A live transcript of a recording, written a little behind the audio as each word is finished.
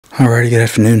Alrighty, good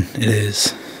afternoon. It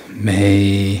is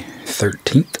May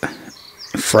 13th,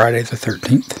 Friday the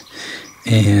 13th,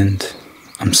 and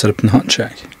I'm set up in the hunting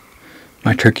shack.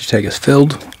 My turkey tag is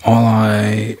filled. All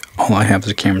I have is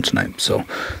a camera tonight. So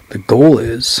the goal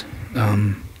is,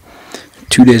 2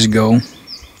 days ago,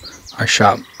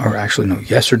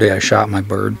 yesterday I shot my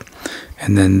bird,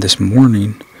 and then this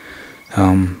morning,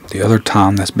 the other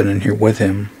Tom that's been in here with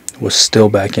him was still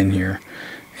back in here,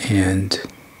 and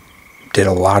did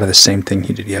a lot of the same thing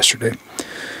he did yesterday.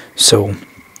 So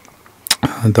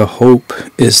the hope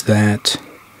is that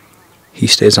he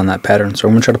stays on that pattern. So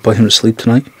I'm going to try to put him to sleep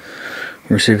tonight. We're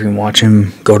going to see if we can watch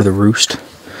him go to the roost.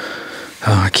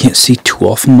 I can't see too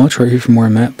awful much right here from where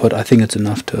I'm at, but I think it's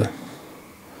enough to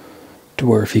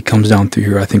where if he comes down through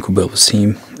here, I think we'll be able to see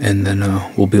him, and then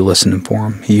we'll be listening for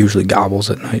him. He usually gobbles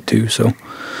at night too, so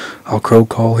I'll crow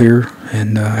call here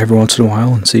and every once in a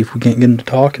while and see if we can't get him to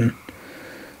talk and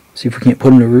see if we can't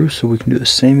put him to roost so we can do the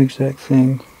same exact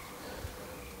thing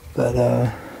that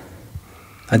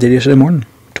I did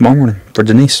tomorrow morning for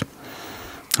Denise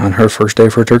on her first day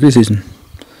for turkey season.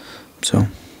 So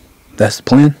that's the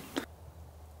plan.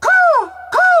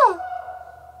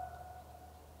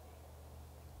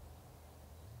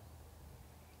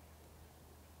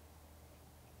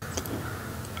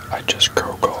 I just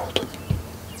crow called.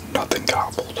 Nothing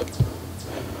gobbled.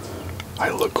 I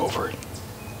look over it.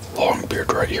 Long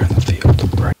beard right here in the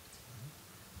field. Right.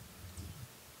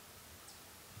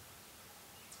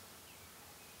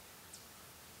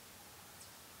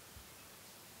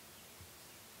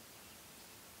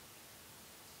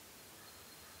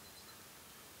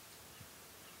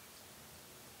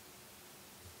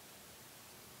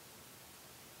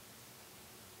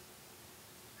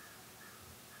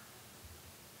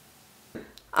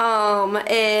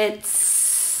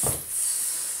 It's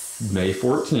May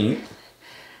 14th.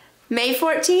 May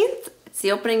 14th. It's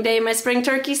the opening day of my spring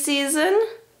turkey season.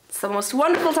 It's the most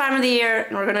wonderful time of the year,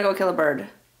 and we're gonna go kill a bird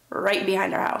right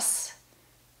behind our house.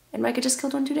 And Micah just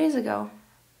killed one 2 days ago.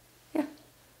 Yeah.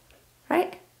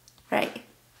 Right? Right.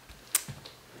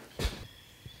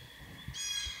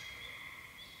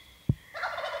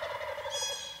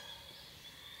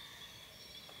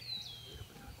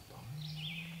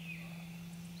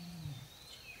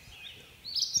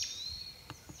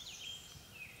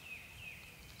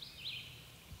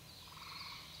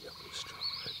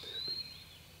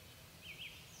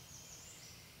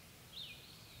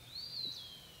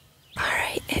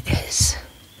 It is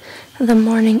the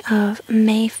morning of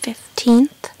May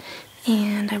 15th,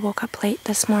 and I woke up late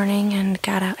this morning and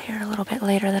got out here a little bit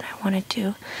later than I wanted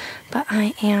to, but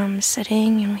I am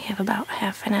sitting and we have about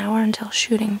half an hour until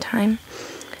shooting time.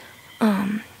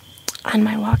 On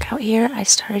my walk out here, I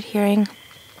started hearing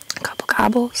a couple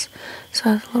gobbles, so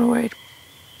I was a little worried,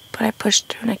 but I pushed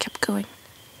through and I kept going,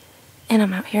 and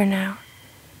I'm out here now,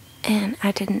 and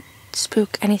I didn't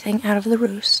spook anything out of the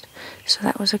roost, so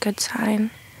that was a good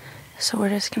sign. So we're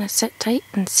just gonna sit tight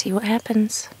and see what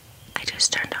happens. I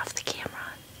just turned off the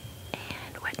camera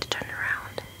and went to turn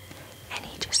around, and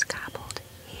he just gobbled.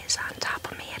 He is on top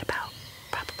of me at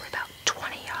probably about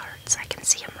 20 yards. I can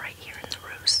see him right here in the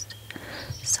roost.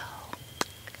 So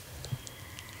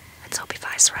let's hope he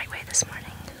flies the right way this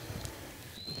morning.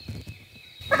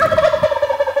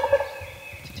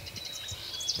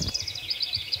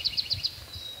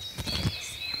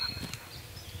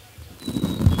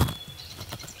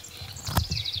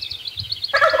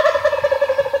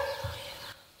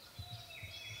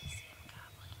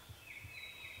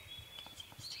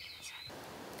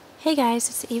 Hey guys,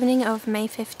 it's the evening of May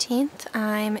 15th.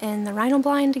 I'm in the rhino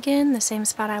blind again, the same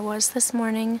spot I was this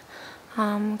morning.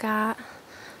 Got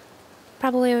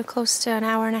probably close to an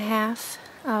hour and a half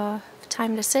of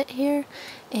time to sit here,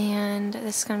 and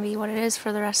this is going to be what it is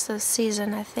for the rest of the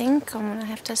season, I think. I'm going to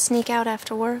have to sneak out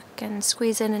after work and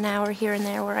squeeze in an hour here and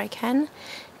there where I can,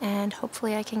 and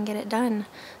hopefully I can get it done.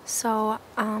 So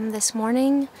this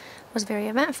morning was very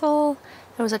eventful.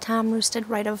 There was a tom roosted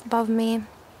right above me.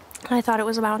 I thought it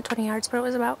was about 20 yards, but it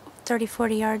was about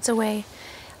 30-40 yards away.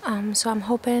 So I'm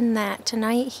hoping that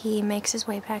tonight he makes his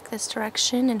way back this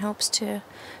direction and hopes to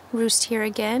roost here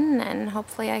again, and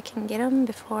hopefully I can get him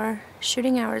before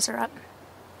shooting hours are up.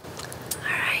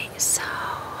 Alright, so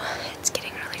it's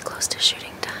getting really close to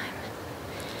shooting time.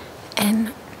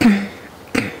 And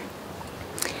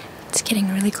it's getting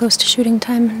really close to shooting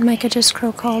time, and Micah just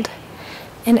crow called.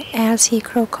 And as he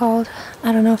crow called,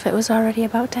 I don't know if it was already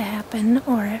about to happen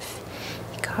or if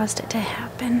he caused it to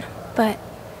happen, but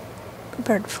a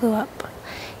bird flew up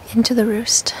into the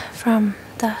roost from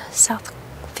the south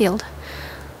field.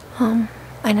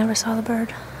 I never saw the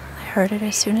bird. I heard it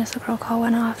as soon as the crow call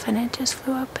went off, and it just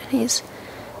flew up, and he's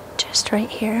just right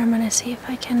here. I'm gonna see if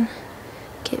I can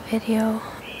get video.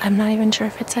 I'm not even sure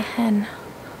if it's a hen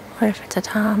or if it's a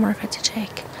tom or if it's a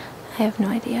Jake. I have no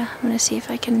idea. I'm gonna see if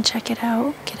I can check it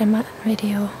out, get him on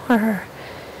video, or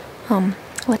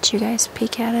let you guys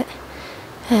peek at it.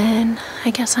 And I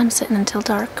guess I'm sitting until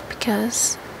dark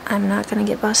because I'm not gonna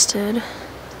get busted.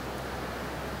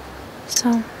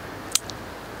 So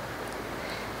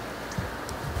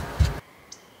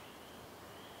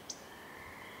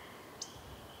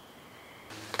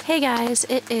hey guys,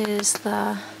 it is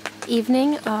the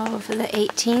evening of the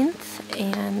 18th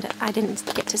and I didn't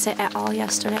get to sit at all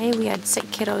yesterday. We had sick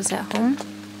kiddos at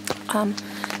home.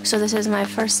 So this is my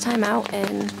first time out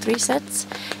in 3 sits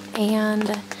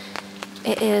and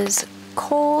it is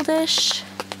coldish,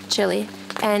 chilly,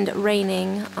 and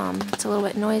raining. It's a little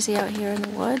bit noisy out here in the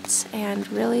woods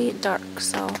and really dark.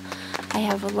 So I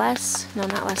have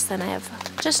I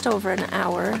have just over an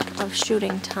hour of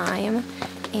shooting time.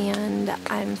 And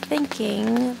I'm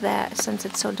thinking that since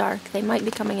it's so dark, they might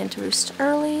be coming into roost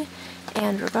early,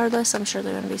 and regardless, I'm sure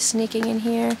they're going to be sneaking in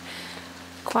here,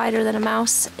 quieter than a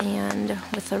mouse, and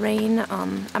with the rain,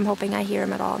 I'm hoping I hear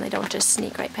them at all and they don't just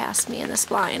sneak right past me in this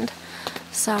blind.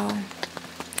 So,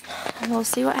 we'll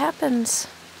see what happens.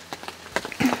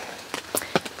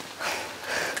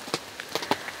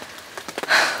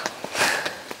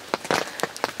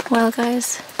 Well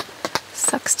guys,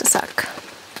 sucks to suck.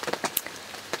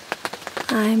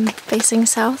 I'm facing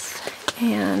south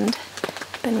and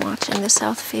been watching the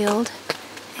south field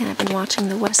and I've been watching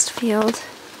the west field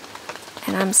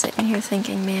and I'm sitting here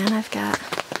thinking, man, I've got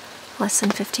less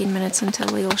than 15 minutes until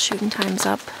legal shooting time's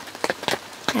up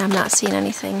and I'm not seeing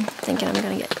anything, thinking I'm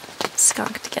gonna get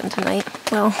skunked again tonight.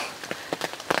 Well,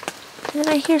 then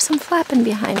I hear some flapping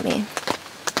behind me.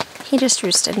 He just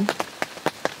roosted.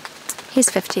 He's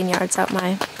 15 yards out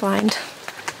my blind.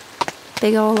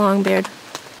 Big ol' long beard.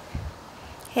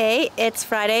 Hey, it's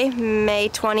Friday, May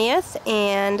 20th,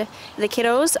 and the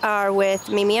kiddos are with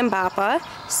Mimi and Bappa,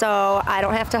 so I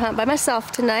don't have to hunt by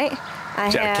myself tonight.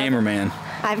 Got a cameraman.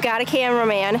 I've got a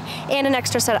cameraman and an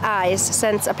extra set of eyes,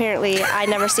 since apparently I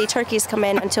never see turkeys come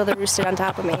in until they're roosted on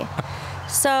top of me.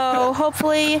 So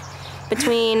hopefully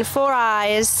between 4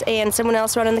 eyes and someone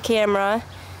else running the camera,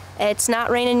 it's not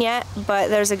raining yet, but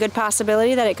there's a good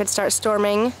possibility that it could start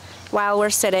storming while we're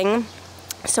sitting.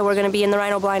 So we're going to be in the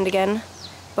rhino blind again.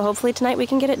 But hopefully tonight we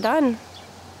can get it done.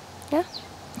 Yeah?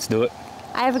 Let's do it.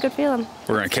 I have a good feeling.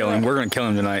 We're gonna kill him. We're gonna kill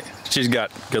him tonight. She's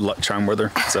got good luck charm with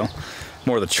her, so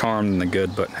more the charm than the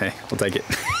good, but hey, we'll take it.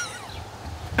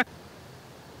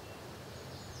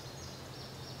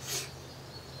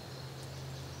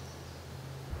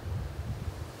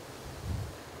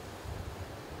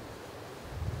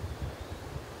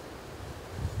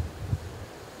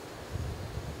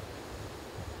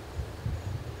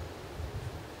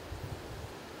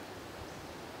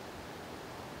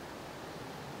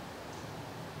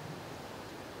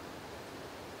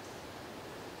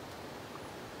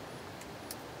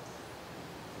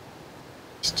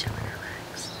 Just chilling,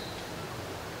 relaxed.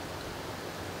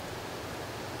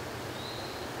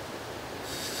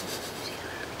 She's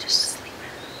literally just sleeping.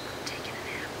 I'm taking a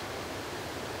nap.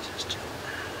 Just chilling.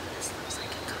 This looks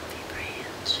like a comfy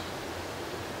branch.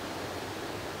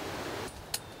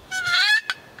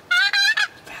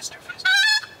 Faster, faster.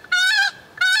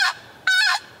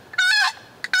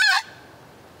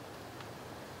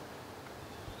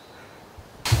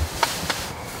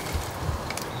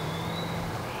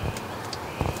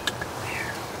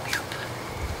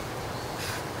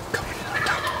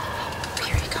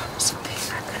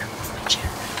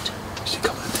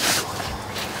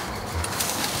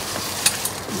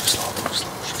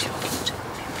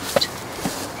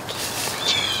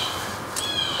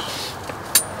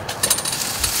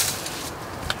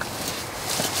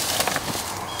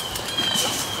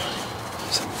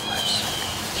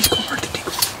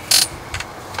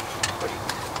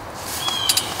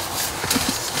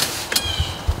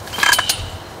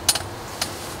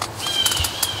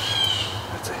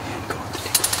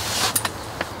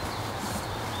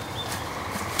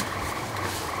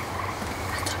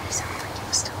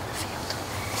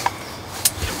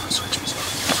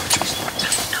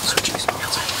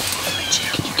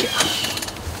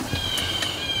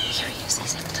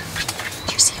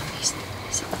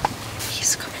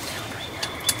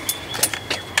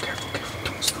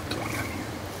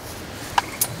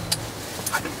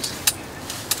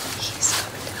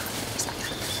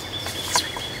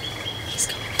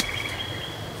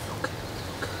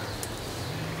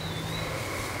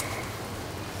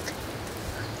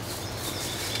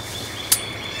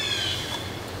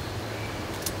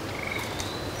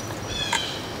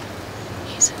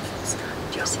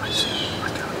 I see him. I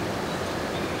got him.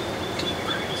 Deep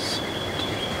breaths.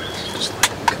 Just let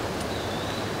him go.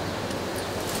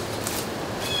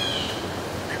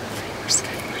 I'm afraid we're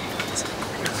skylining.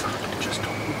 You're fine. Just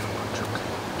don't move much, okay?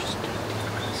 Just take deep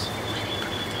breaths.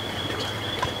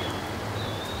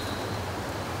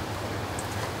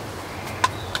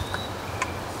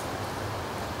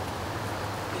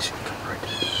 He's gonna come right to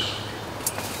the door.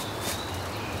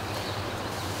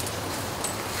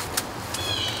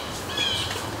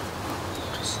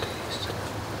 Just stay still.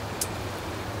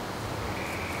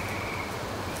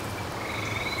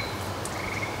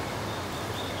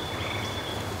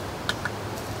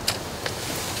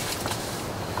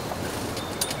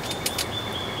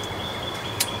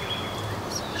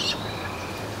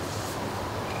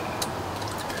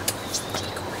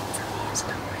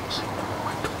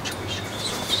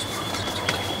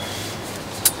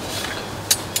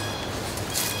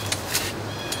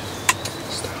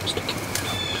 Stop sticking your head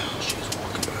up and down. She's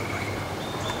walking by right now.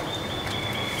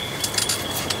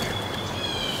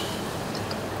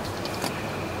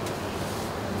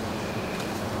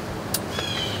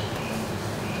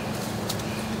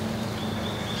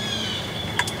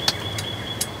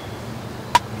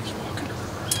 He's walking to the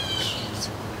right.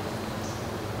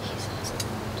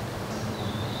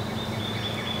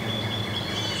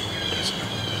 Doesn't know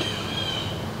what to do.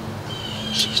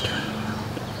 She's turning around.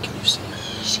 Can you see her?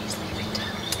 She's leaving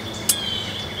town.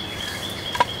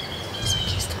 It's like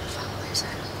he's gonna follow his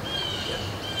head.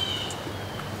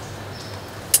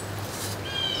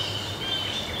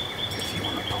 If you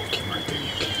want to poke him right there,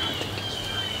 you can. I think he's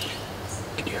free.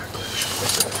 Can you act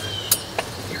closer?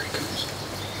 Here he comes.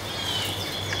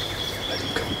 Let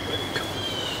him go. Let him go.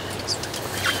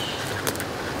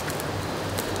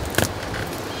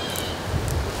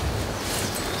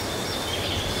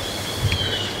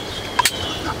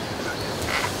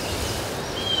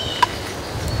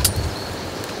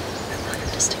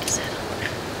 Stick his head up.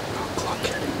 I'll cluck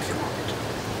at him if you want me to.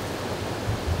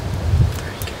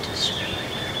 Very good. Just shoot him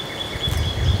right now.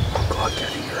 I'll cluck at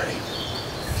him. You ready?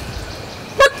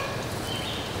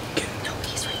 Get him. No,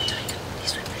 he's right behind him.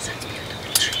 He's right behind him. Behind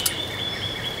the tree.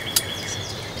 He's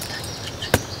behind the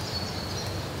tree.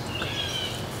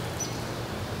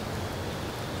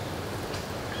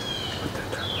 Put that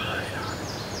down right on him.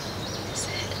 His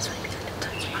head is right behind the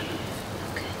tree.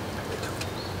 Okay. There we go.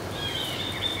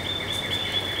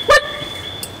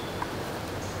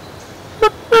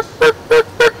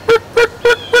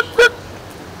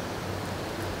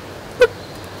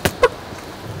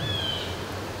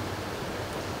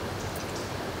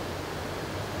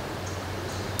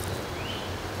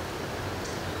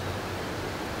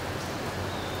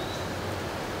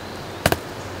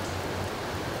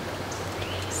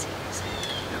 See his head.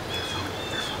 Yep, you're fine.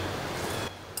 You're fine.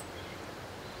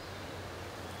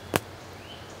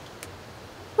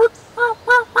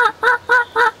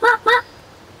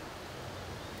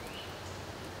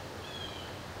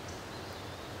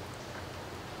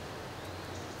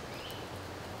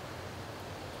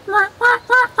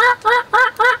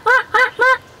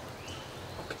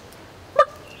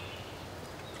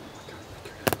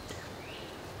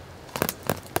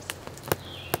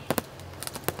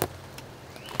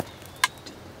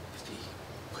 If he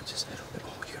puts his head up at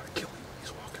all, you gotta kill him.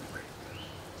 He's walking away.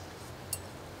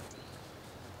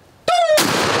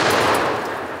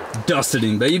 Dusted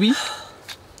him, baby.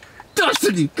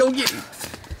 Dusted him. Go get him.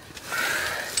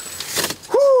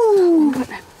 Woo!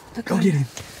 Go get him.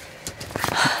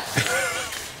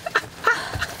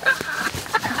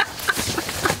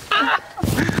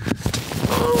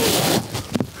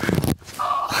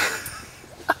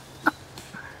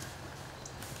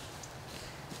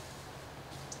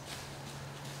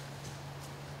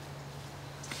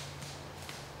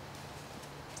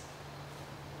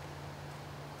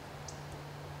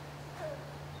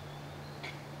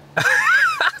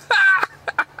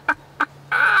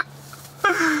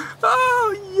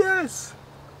 Oh, yes.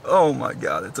 Oh my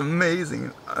God, it's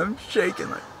amazing. I'm shaking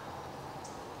like.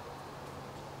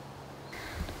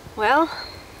 Well,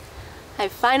 I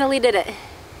finally did it.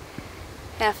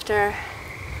 After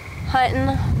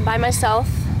hunting by myself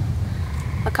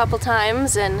a couple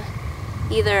times and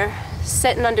either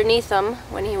sitting underneath him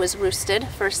when he was roosted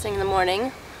first thing in the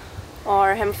morning,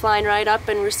 or him flying right up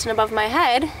and roosting above my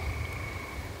head.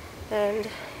 And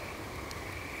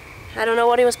I don't know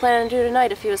what he was planning to do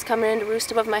tonight, if he was coming in to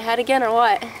roost above my head again or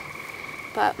what.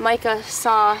 But Micah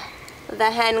saw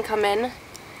the hen come in,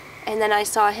 and then I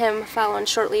saw him following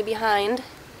shortly behind.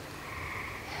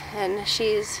 And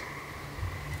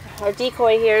our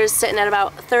decoy here is sitting at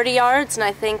about 30 yards, and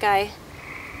I think I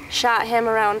shot him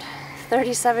around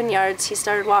 37 yards. He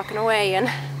started walking away, and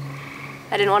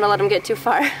I didn't want to let them get too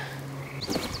far.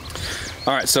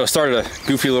 All right, so I started a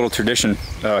goofy little tradition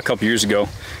a couple years ago,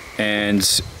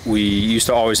 and we used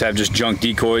to always have just junk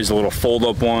decoys, the little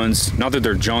fold-up ones. Not that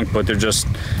they're junk, but they're just,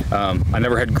 I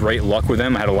never had great luck with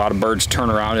them. I had a lot of birds turn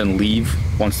around and leave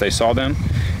once they saw them.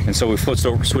 And so we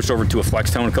switched over to a flex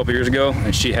tone a couple years ago,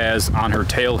 and she has on her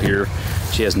tail here,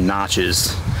 she has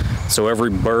notches. So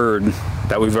every bird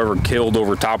that we've ever killed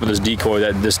over top of this decoy,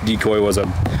 that this decoy was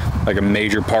like a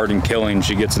major part in killing,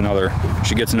 she gets another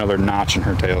notch in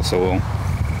her tail. So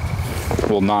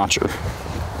we'll notch her.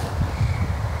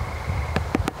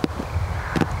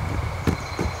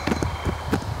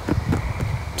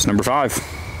 It's number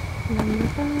 5. Number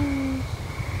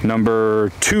 5.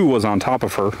 Number 2 was on top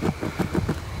of her.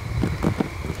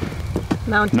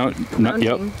 Mounting.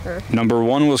 Yep. Number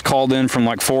 1 was called in from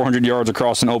like 400 yards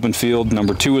across an open field.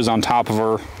 Number 2 is on top of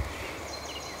her.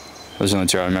 Those are the only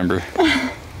 2 I remember.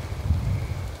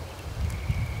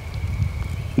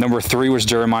 Number 3 was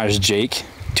Jeremiah's Jake.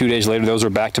 2 days later, those were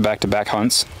back-to-back-to-back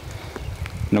hunts.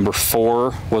 Number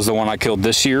 4 was the one I killed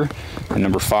this year. And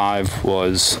number 5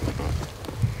 was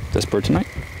this bird tonight.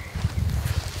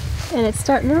 And it's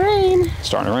starting to rain.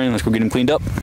 Starting to rain. Let's go get him cleaned up.